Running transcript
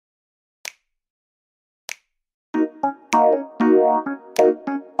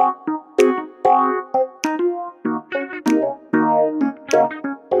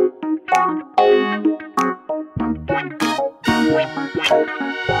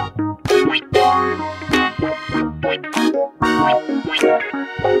Welcome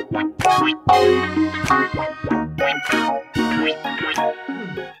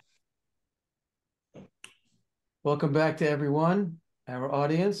back to everyone, our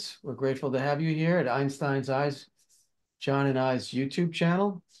audience. We're grateful to have you here at Einstein's Eyes, John and I's YouTube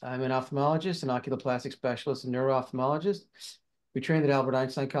channel. I'm an ophthalmologist, an oculoplastic specialist, and neuro-ophthalmologist. We trained at Albert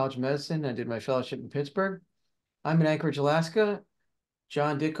Einstein College of Medicine. I did my fellowship in Pittsburgh. I'm in Anchorage, Alaska.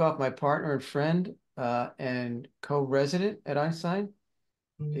 John Ditkoff, my partner and friend and co-resident at Einstein,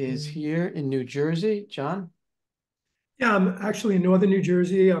 is here in New Jersey. John? Yeah, I'm actually in northern New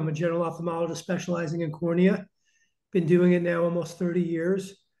Jersey. I'm a general ophthalmologist specializing in cornea. Been doing it now almost 30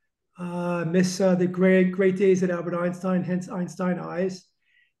 years. Miss the great days at Albert Einstein, hence Einstein Eyes.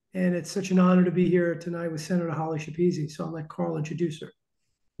 And it's such an honor to be here tonight with Senator Holly Schepisi. So I'll let Carl introduce her.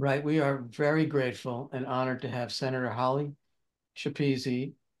 Right. We are very grateful and honored to have Senator Holly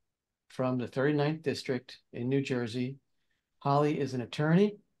Schepisi from the 39th District in New Jersey. Holly is an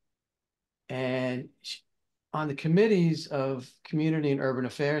attorney and on the committees of Community and Urban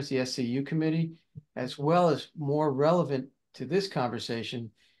Affairs, the SCU committee, as well as more relevant to this conversation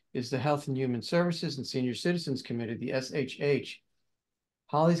is the Health and Human Services and Senior Citizens Committee, the SHH.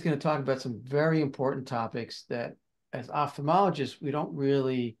 Holly's going to talk about some very important topics that as ophthalmologists, we don't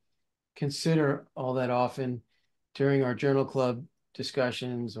really consider all that often during our journal club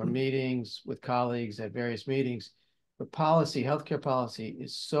discussions or meetings with colleagues at various meetings. But policy, healthcare policy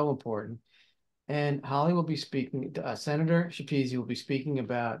is so important. And Holly will be speaking, Senator Schepisi will be speaking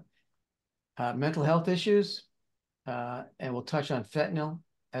about mental health issues, and we'll touch on fentanyl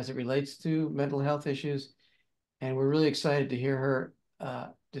as it relates to mental health issues. And we're really excited to hear her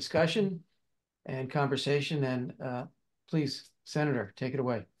discussion and conversation. And please, Senator, take it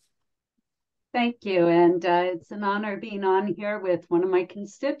away. Thank you. And it's an honor being on here with one of my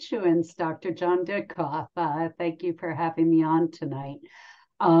constituents, Dr. John Ditkoff. Thank you for having me on tonight.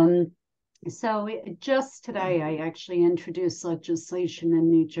 So just today, I actually introduced legislation in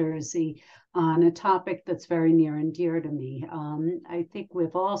New Jersey on a topic that's very near and dear to me. I think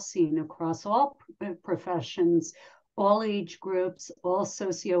we've all seen across all professions, all age groups, all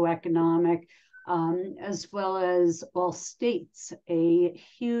socioeconomic, as well as all states, a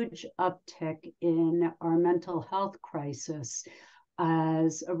huge uptick in our mental health crisis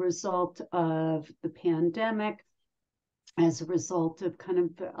as a result of the pandemic, as a result of kind of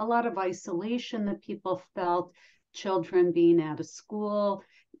a lot of isolation that people felt, children being out of school,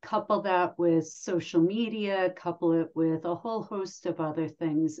 couple that with social media, couple it with a whole host of other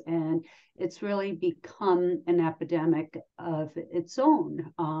things. And it's really become an epidemic of its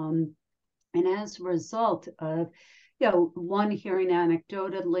own. And as a result of, one, hearing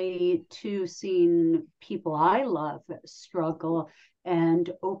anecdotally, two, seeing people I love struggle,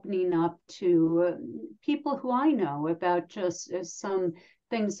 and opening up to people who I know about just some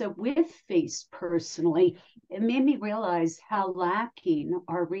things that we've faced personally, it made me realize how lacking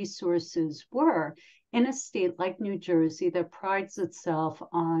our resources were in a state like New Jersey that prides itself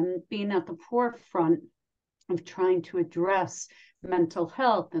on being at the forefront of trying to address mental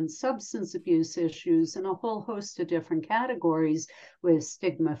health and substance abuse issues and a whole host of different categories, with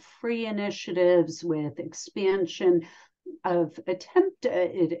stigma-free initiatives, with expansion of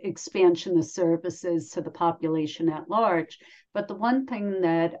expansion of services to the population at large. But the one thing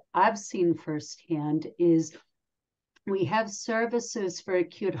that I've seen firsthand is we have services for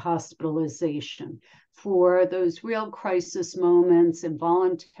acute hospitalization, for those real crisis moments,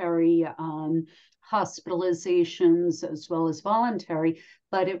 involuntary hospitalizations as well as voluntary,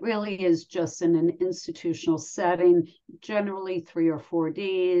 but it really is just in an institutional setting, generally 3 or 4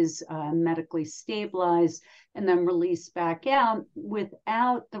 days, medically stabilized, and then released back out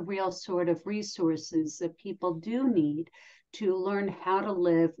without the real sort of resources that people do need to learn how to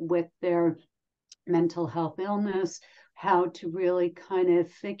live with their mental health illness, how to really kind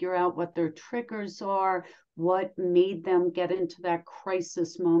of figure out what their triggers are, what made them get into that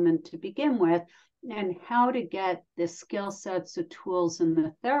crisis moment to begin with, and how to get the skill sets, the tools, and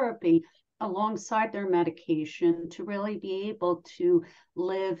the therapy alongside their medication to really be able to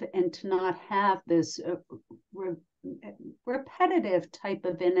live and to not have this repetitive type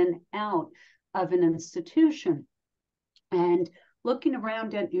of in and out of an institution. And looking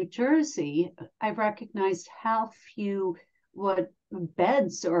around at New Jersey, I recognized how few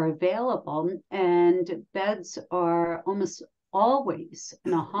beds are available, and beds are almost always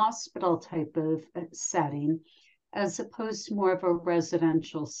in a hospital type of setting, as opposed to more of a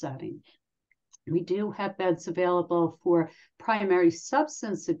residential setting. We do have beds available for primary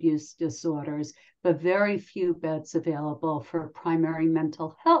substance abuse disorders, but very few beds available for primary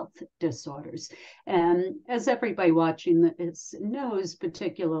mental health disorders. And as everybody watching this knows,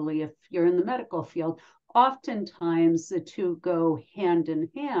 particularly if you're in the medical field, oftentimes the two go hand in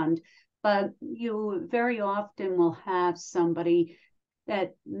hand, but you very often will have somebody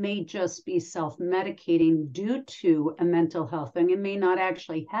that may just be self-medicating due to a mental health thing and may not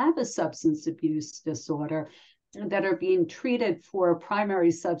actually have a substance abuse disorder, that are being treated for a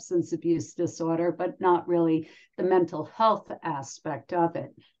primary substance abuse disorder, but not really the mental health aspect of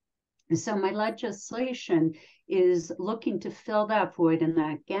it. So my legislation is looking to fill that void and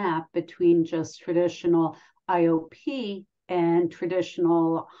that gap between just traditional IOP and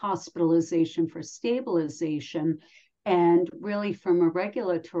traditional hospitalization for stabilization, and really from a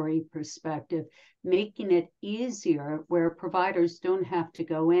regulatory perspective, making it easier where providers don't have to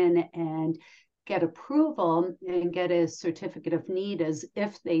go in and get approval and get a certificate of need as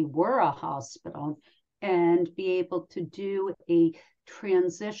if they were a hospital, and be able to do a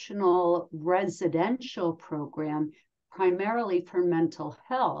transitional residential program primarily for mental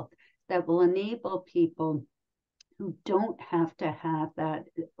health that will enable people who don't have to have that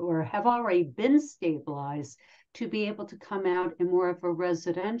or have already been stabilized to be able to come out in more of a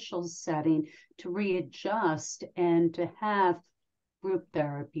residential setting to readjust and to have group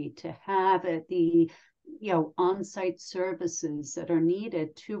therapy, to have the on-site services that are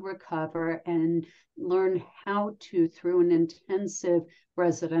needed to recover and learn how to, through an intensive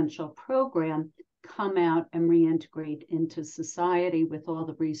residential program, come out and reintegrate into society with all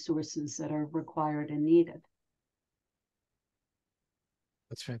the resources that are required and needed.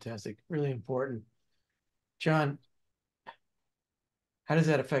 That's fantastic. Really important. John, how does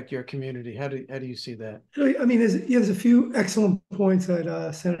that affect your community? How do you see that? I mean, there's a few excellent points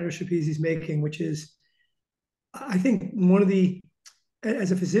that Senator Schepisi is making, which is, I think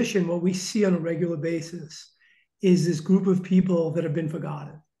as a physician, what we see on a regular basis is this group of people that have been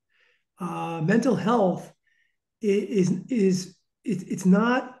forgotten. Mental health it's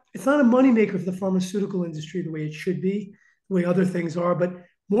not a moneymaker for the pharmaceutical industry the way it should be, the way other things are, but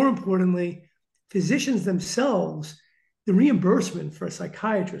more importantly, physicians themselves, the reimbursement for a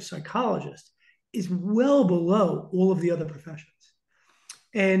psychiatrist, psychologist is well below all of the other professions.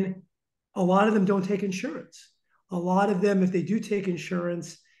 And a lot of them don't take insurance. A lot of them, if they do take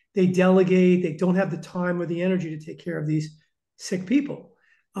insurance, they delegate, they don't have the time or the energy to take care of these sick people.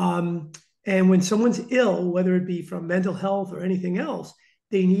 And when someone's ill, whether it be from mental health or anything else,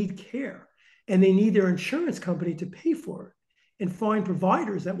 they need care and they need their insurance company to pay for it and find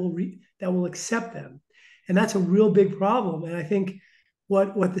providers that will accept them. And that's a real big problem. And I think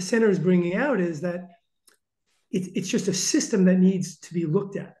what the center is bringing out is that it's just a system that needs to be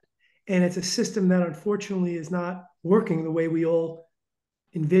looked at. And it's a system that unfortunately is not working the way we all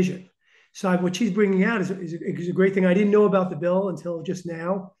envision. So what she's bringing out is a great thing. I didn't know about the bill until just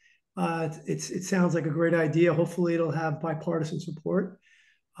now. It sounds like a great idea. Hopefully it'll have bipartisan support.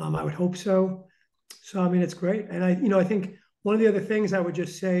 I would hope so. So, I mean, it's great. And I think one of the other things I would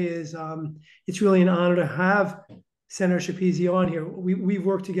just say is it's really an honor to have Senator Schepisi on here. We've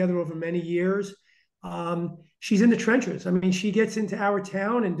worked together over many years. She's in the trenches. I mean, she gets into our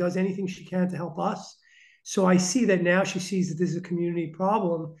town and does anything she can to help us. So I see that now she sees that this is a community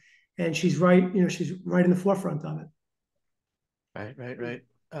problem, and she's right. She's right in the forefront of it.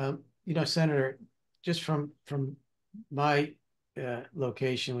 Right. Senator, just from my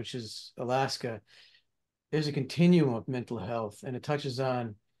location, which is Alaska, there's a continuum of mental health, and it touches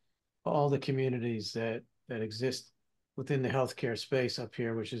on all the communities that exist within the healthcare space up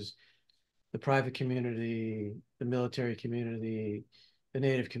here, which is the private community, the military community, the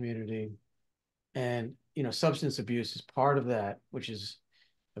Native community. And, substance abuse is part of that, which is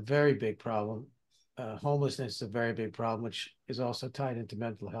a very big problem. Homelessness is a very big problem, which is also tied into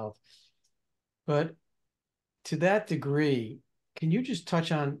mental health. But to that degree, can you just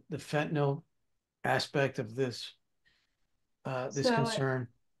touch on the fentanyl aspect of this concern?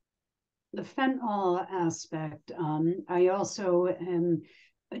 The fentanyl aspect, I also am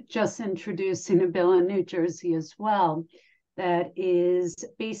just introducing a bill in New Jersey as well that is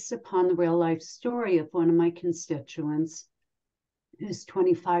based upon the real life story of one of my constituents, whose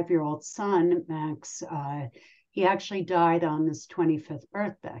 25-year-old son, Max. He actually died on his 25th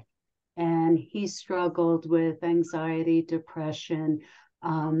birthday. And he struggled with anxiety, depression,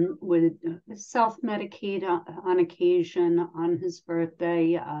 would self-medicate on occasion on his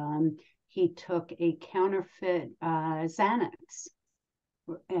birthday. He took a counterfeit Xanax.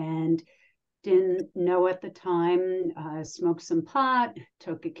 And didn't know at the time, smoked some pot,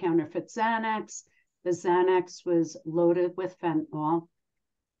 took a counterfeit Xanax. The Xanax was loaded with fentanyl,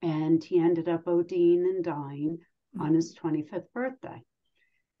 and he ended up ODing and dying on his 25th birthday.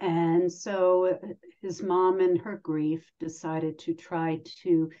 And so his mom, in her grief, decided to try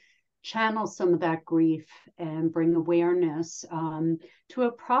to channel some of that grief and bring awareness to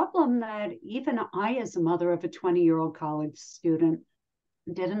a problem that even I, as a mother of a 20-year-old college student,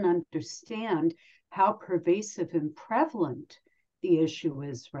 didn't understand how pervasive and prevalent the issue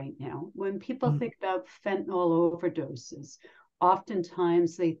is right now. When people think about fentanyl overdoses,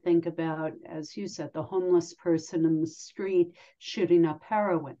 oftentimes they think about, as you said, the homeless person in the street shooting up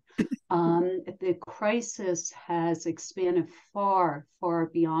heroin. The crisis has expanded far, far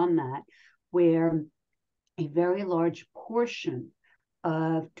beyond that, where a very large portion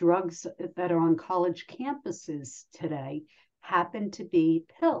of drugs that are on college campuses today happen to be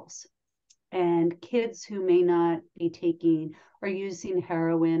pills. And kids who may not be taking or using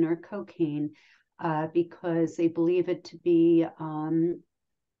heroin or cocaine because they believe it to be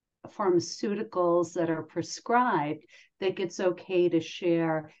pharmaceuticals that are prescribed, think it's okay to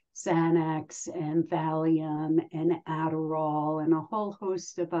share Xanax and Valium and Adderall and a whole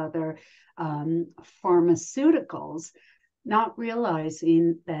host of other pharmaceuticals, not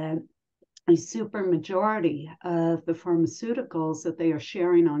realizing that a super majority of the pharmaceuticals that they are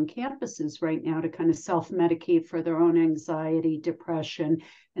sharing on campuses right now to kind of self-medicate for their own anxiety, depression,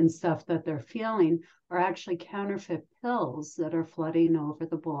 and stuff that they're feeling are actually counterfeit pills that are flooding over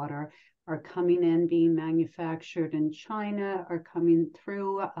the border, are coming in, being manufactured in China, are coming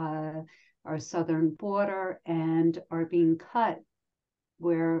through our southern border, and are being cut,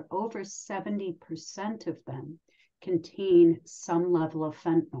 where over 70% of them contain some level of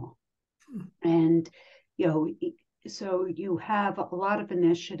fentanyl. And, so you have a lot of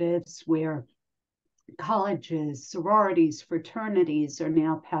initiatives where colleges, sororities, fraternities are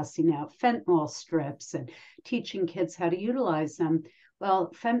now passing out fentanyl strips and teaching kids how to utilize them.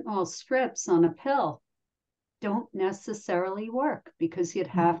 Well, fentanyl strips on a pill don't necessarily work because you'd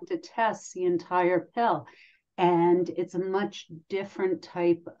have to test the entire pill. And it's a much different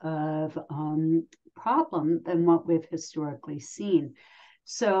type of problem than what we've historically seen.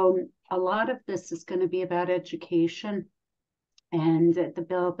 So a lot of this is going to be about education. And the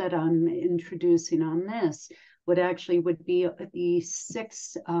bill that I'm introducing on this would be the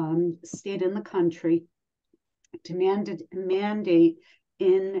sixth state in the country to mandate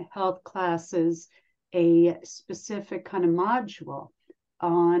in health classes a specific kind of module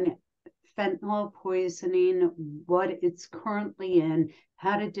on fentanyl poisoning, what it's currently in,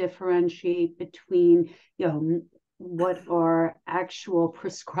 how to differentiate between, what are actual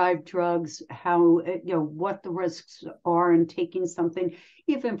prescribed drugs, how, what the risks are in taking something,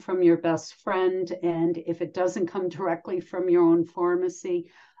 even from your best friend. And if it doesn't come directly from your own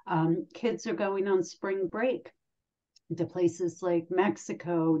pharmacy, kids are going on spring break to places like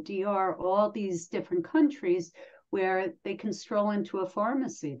Mexico, DR, all these different countries where they can stroll into a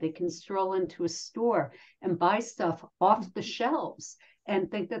pharmacy, they can stroll into a store and buy stuff off the shelves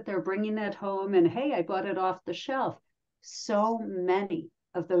and think that they're bringing it home and, hey, I bought it off the shelf. So many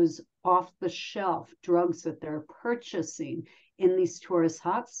of those off the shelf drugs that they're purchasing in these tourist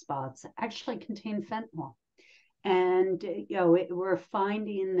hotspots actually contain fentanyl. And, we're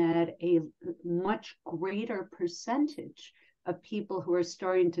finding that a much greater percentage of people who are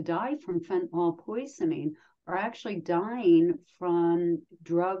starting to die from fentanyl poisoning are actually dying from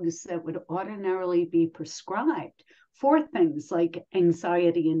drugs that would ordinarily be prescribed for things like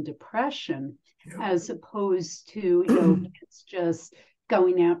anxiety and depression, as opposed to, kids just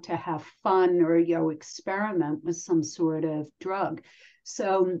going out to have fun or, experiment with some sort of drug.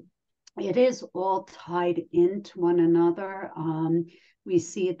 So it is all tied into one another. We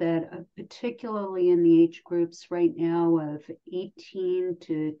see that particularly in the age groups right now of 18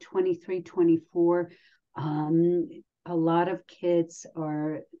 to 23, 24, a lot of kids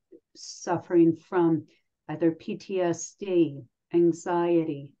are suffering from either PTSD,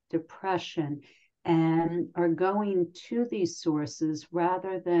 anxiety, depression, and are going to these sources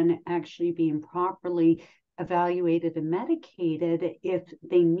rather than actually being properly evaluated and medicated if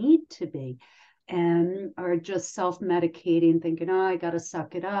they need to be, and are just self-medicating, thinking, oh, I got to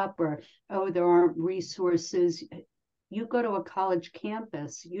suck it up, or, oh, there aren't resources. You go to a college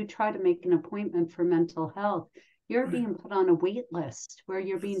campus, you try to make an appointment for mental health, you're being put on a wait list where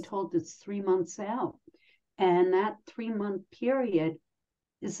you're being told it's 3 months out. And that 3-month period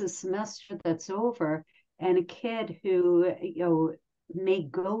is a semester that's over. And a kid who, may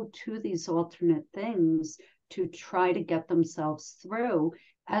go to these alternate things to try to get themselves through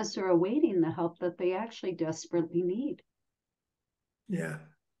as they're awaiting the help that they actually desperately need. Yeah,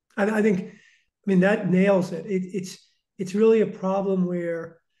 I think, I mean, that nails it. It's really a problem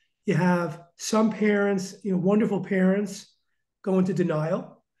where you have some parents, wonderful parents, go into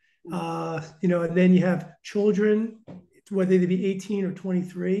denial, and then you have children, whether they be 18 or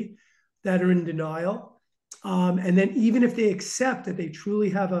 23, that are in denial. And then even if they accept that they truly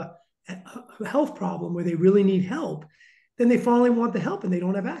have a health problem where they really need help, then they finally want the help and they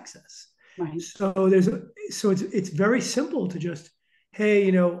don't have access. Right. So it's very simple to just, hey,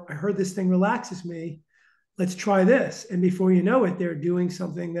 I heard this thing relaxes me. Let's try this. And before you know it, they're doing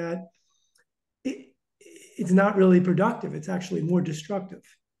something that it's not really productive. It's actually more destructive.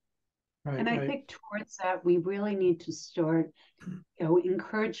 Right, And I right. think towards that, we really need to start,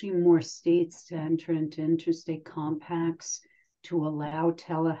 encouraging more states to enter into interstate compacts to allow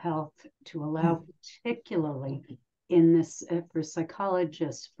telehealth, to allow particularly in this for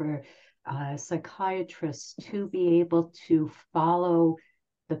psychologists, for psychiatrists to be able to follow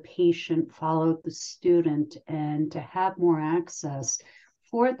the patient, follow the student, and to have more access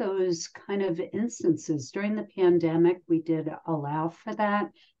for those kind of instances. During the pandemic, we did allow for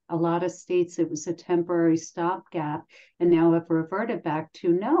that. A lot of states, it was a temporary stopgap, and now have reverted back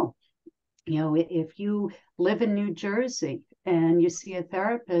to no. If you live in New Jersey and you see a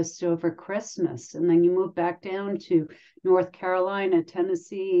therapist over Christmas, and then you move back down to North Carolina,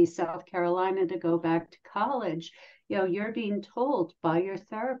 Tennessee, South Carolina to go back to college, you're being told by your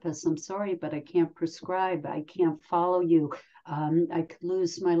therapist, I'm sorry, but I can't prescribe, I can't follow you, I could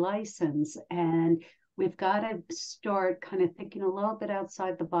lose my license. And we've got to start kind of thinking a little bit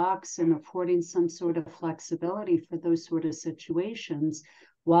outside the box and affording some sort of flexibility for those sort of situations,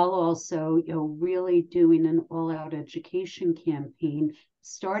 while also, really doing an all-out education campaign,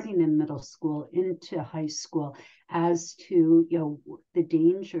 starting in middle school into high school, as to, the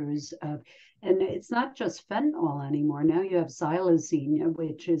dangers of, and it's not just fentanyl anymore. Now you have xylazine,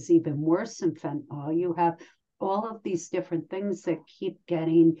 which is even worse than fentanyl. You have all of these different things that keep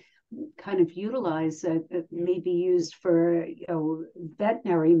getting kind of utilized, that may be used for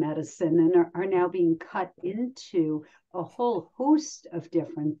veterinary medicine, and are now being cut into a whole host of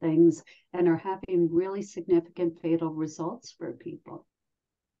different things and are having really significant fatal results for people.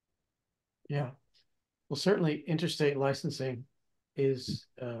 Yeah. Well, certainly interstate licensing is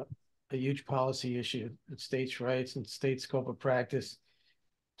a huge policy issue. States' rights and state scope of practice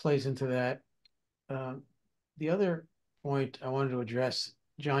plays into that. The other point I wanted to address,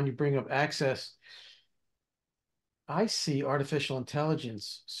 John, you bring up access. I see artificial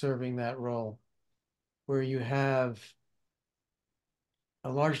intelligence serving that role, where you have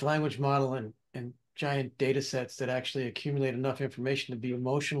a large language model and giant data sets that actually accumulate enough information to be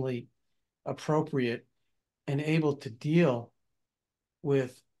emotionally appropriate and able to deal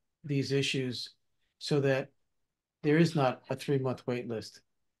with these issues so that there is not a 3-month wait list.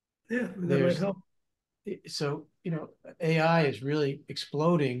 Yeah, that might help. So, AI is really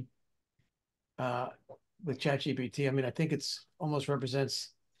exploding with ChatGPT. I mean, I think it's almost represents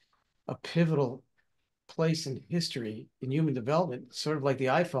a pivotal place in history in human development, sort of like the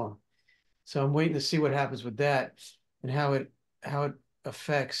iPhone. So I'm waiting to see what happens with that and how it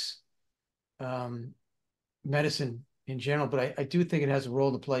affects medicine in general. But I do think it has a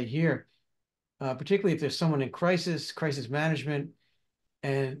role to play here, particularly if there's someone in crisis management,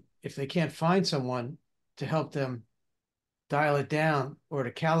 and if they can't find someone to help them dial it down or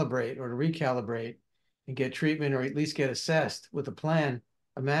to calibrate or to recalibrate and get treatment or at least get assessed with a plan,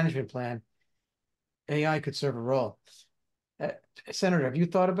 a management plan, AI could serve a role. Senator, have you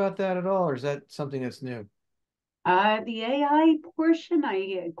thought about that at all, or is that something that's new? The AI portion,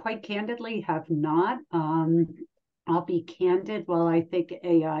 I quite candidly have not. I'll be candid. While I think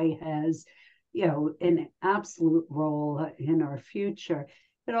AI has, an absolute role in our future,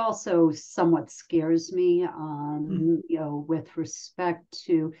 it also somewhat scares me, with respect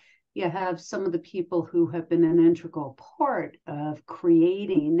to, you have some of the people who have been an integral part of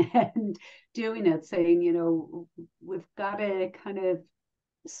creating and doing it, saying, we've got to kind of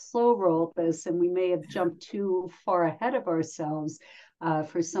slow roll this, and we may have jumped too far ahead of ourselves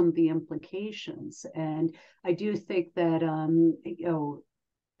for some of the implications. And I do think that,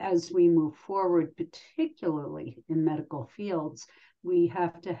 as we move forward, particularly in medical fields, we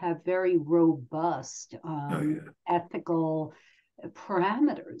have to have very robust ethical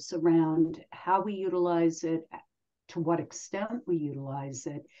parameters around how we utilize it, to what extent we utilize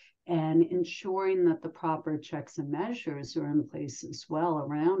it, and ensuring that the proper checks and measures are in place as well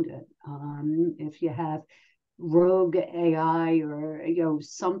around it. If you have rogue AI or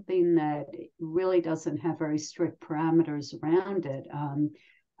something that really doesn't have very strict parameters around it.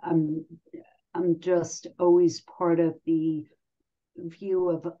 I'm I'm just always part of the view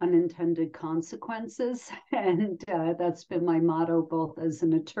of unintended consequences, and that's been my motto both as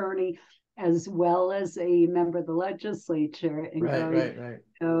an attorney as well as a member of the legislature. And right.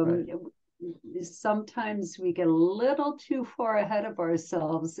 Sometimes we get a little too far ahead of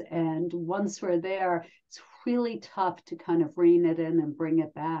ourselves, and once we're there, it's really tough to kind of rein it in and bring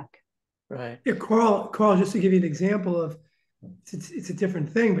it back. Right. Yeah, Carl, just to give you an example of, it's a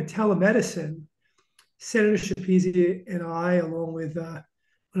different thing, but telemedicine, Senator Schepisi and I, along with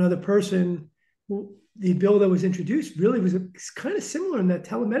another person, the bill that was introduced really was kind of similar in that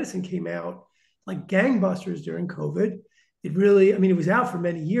telemedicine came out like gangbusters during COVID. It really, I mean, it was out for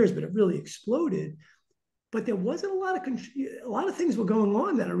many years, but it really exploded. But there wasn't a lot of things were going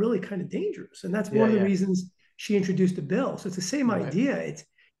on that are really kind of dangerous, and that's one of the reasons she introduced the bill. So it's the same idea.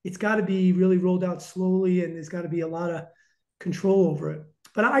 It's got to be really rolled out slowly, and there's got to be a lot of control over it.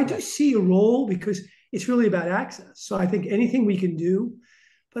 But I do see a role because it's really about access. So I think anything we can do,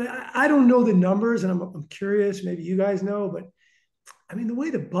 but I don't know the numbers, and I'm curious. Maybe you guys know, but I mean, the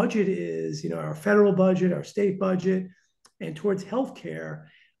way the budget is, our federal budget, our state budget, and towards healthcare.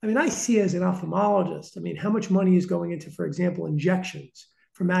 I mean, I see as an ophthalmologist, I mean, how much money is going into, for example, injections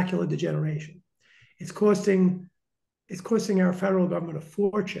for macular degeneration? It's costing our federal government a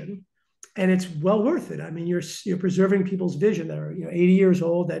fortune, and it's well worth it. I mean, you're preserving people's vision that are 80 years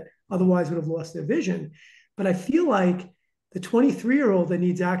old that otherwise would have lost their vision. But I feel like the 23-year-old that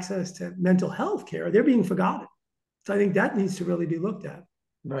needs access to mental health care, they're being forgotten. So I think that needs to really be looked at.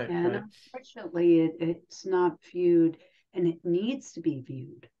 Right. And unfortunately, it's not viewed, and it needs to be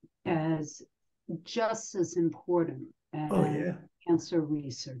viewed as just as important as cancer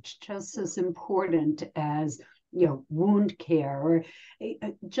research, just as important as wound care, or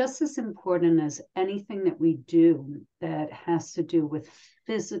just as important as anything that we do that has to do with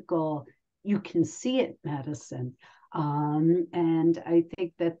physical, you can see it medicine. And I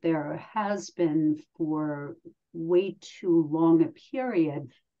think that there has been for way too long a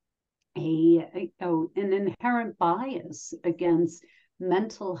period an inherent bias against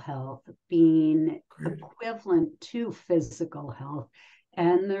mental health being equivalent to physical health,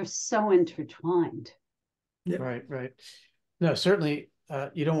 and they're so intertwined. Right. No, certainly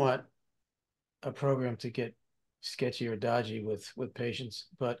you don't want a program to get sketchy or dodgy with patients,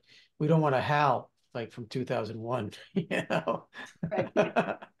 but we don't want a HAL like from 2001, Right.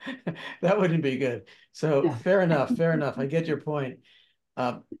 That wouldn't be good. So fair enough. I get your point.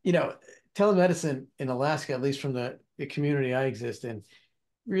 Telemedicine in Alaska, at least from the community I exist in,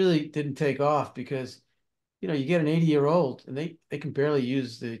 really didn't take off because, you get an 80-year-old and they can barely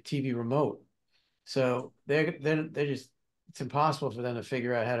use the TV remote. So they're just, it's impossible for them to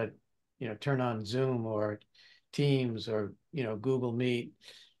figure out how to, turn on Zoom or Teams or, Google Meet.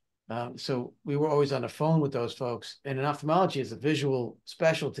 So we were always on the phone with those folks. And in ophthalmology, it's a visual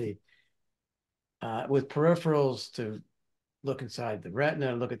specialty with peripherals to look inside the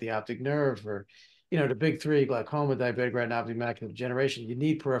retina, look at the optic nerve, or, the big three: glaucoma, diabetic retinopathy, macular degeneration. You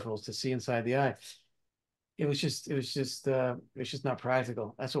need peripherals to see inside the eye. It was just not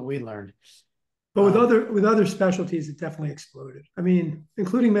practical. That's what we learned. But with other specialties, it definitely exploded. I mean,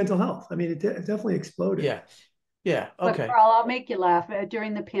 including mental health. I mean, it definitely exploded. Yeah. But Okay. Carl, I'll make you laugh.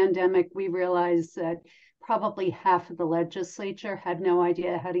 During the pandemic, we realized that probably half of the legislature had no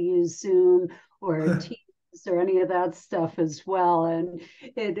idea how to use Zoom or Teams or any of that stuff as well. And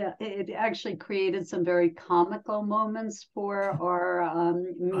it actually created some very comical moments for our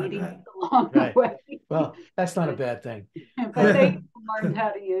meetings along the way. Well, that's not a bad thing. But they learned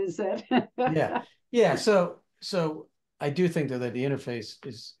how to use it. Yeah. So I do think that the interface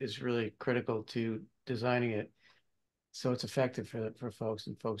is really critical to designing it so it's effective for folks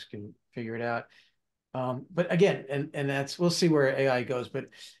and folks can figure it out. But again, and that's, we'll see where AI goes. But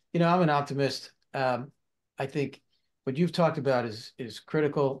I'm an optimist. I think what you've talked about is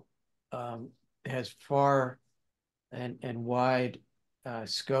critical. Has far and wide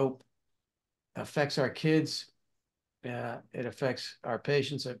scope. Affects our kids. It affects our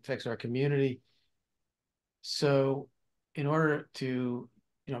patients. It affects our community. So, in order to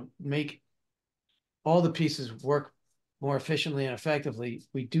make all the pieces work more efficiently and effectively,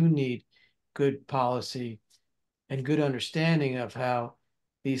 we do need good policy and good understanding of how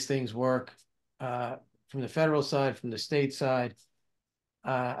these things work from the federal side, from the state side.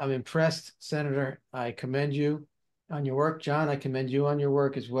 I'm impressed, Senator. I commend you on your work. John, I commend you on your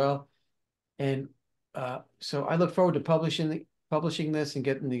work as well. And so I look forward to publishing this and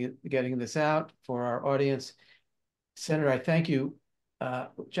getting this out for our audience. Senator, I thank you.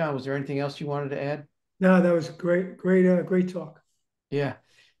 John, was there anything else you wanted to add? No, that was great, great talk. Yeah.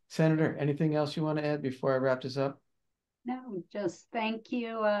 Senator, anything else you want to add before I wrap this up? No, just thank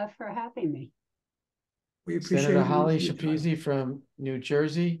you for having me. We appreciate Senator Holly your time. Schepisi from New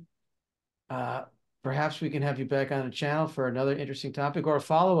Jersey. Perhaps we can have you back on the channel for another interesting topic or a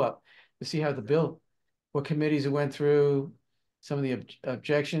follow-up to see how the bill, what committees it went through, some of the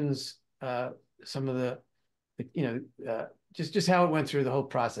objections, some of the just how it went through the whole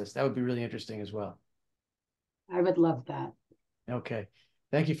process. That would be really interesting as well. I would love that. Okay.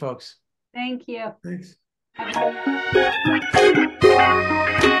 Thank you, folks. Thank you. Thanks.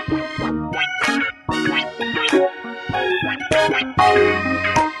 Bye.